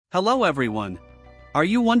Hello everyone. Are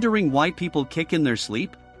you wondering why people kick in their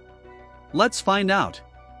sleep? Let's find out.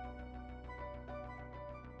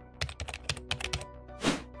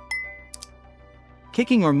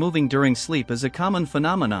 Kicking or moving during sleep is a common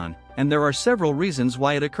phenomenon, and there are several reasons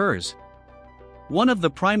why it occurs. One of the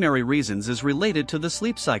primary reasons is related to the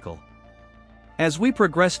sleep cycle. As we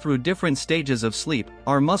progress through different stages of sleep,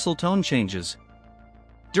 our muscle tone changes.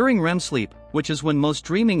 During REM sleep, which is when most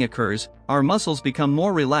dreaming occurs, our muscles become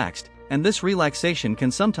more relaxed, and this relaxation can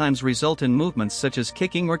sometimes result in movements such as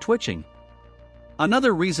kicking or twitching.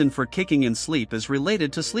 Another reason for kicking in sleep is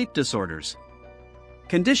related to sleep disorders.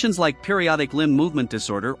 Conditions like periodic limb movement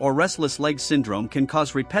disorder or restless leg syndrome can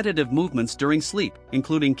cause repetitive movements during sleep,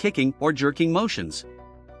 including kicking or jerking motions.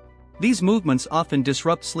 These movements often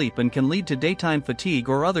disrupt sleep and can lead to daytime fatigue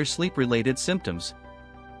or other sleep-related symptoms.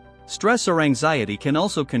 Stress or anxiety can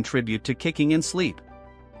also contribute to kicking in sleep.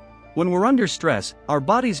 When we're under stress, our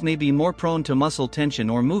bodies may be more prone to muscle tension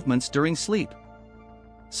or movements during sleep.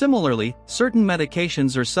 Similarly, certain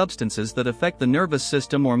medications or substances that affect the nervous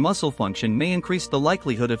system or muscle function may increase the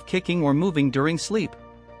likelihood of kicking or moving during sleep.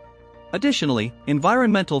 Additionally,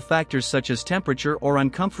 environmental factors such as temperature or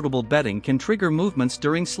uncomfortable bedding can trigger movements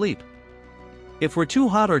during sleep. If we're too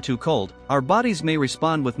hot or too cold, our bodies may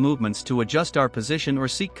respond with movements to adjust our position or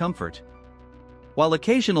seek comfort. While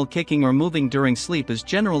occasional kicking or moving during sleep is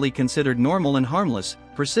generally considered normal and harmless,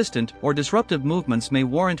 persistent or disruptive movements may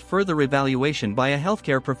warrant further evaluation by a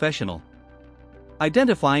healthcare professional.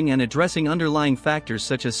 Identifying and addressing underlying factors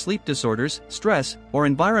such as sleep disorders, stress, or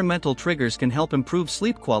environmental triggers can help improve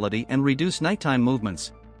sleep quality and reduce nighttime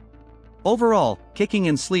movements. Overall, kicking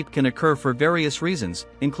in sleep can occur for various reasons,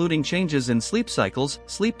 including changes in sleep cycles,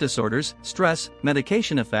 sleep disorders, stress,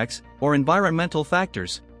 medication effects, or environmental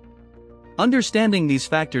factors. Understanding these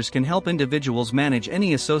factors can help individuals manage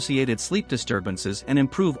any associated sleep disturbances and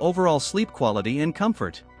improve overall sleep quality and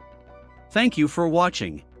comfort. Thank you for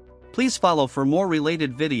watching. Please follow for more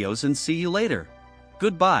related videos and see you later.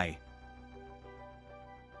 Goodbye.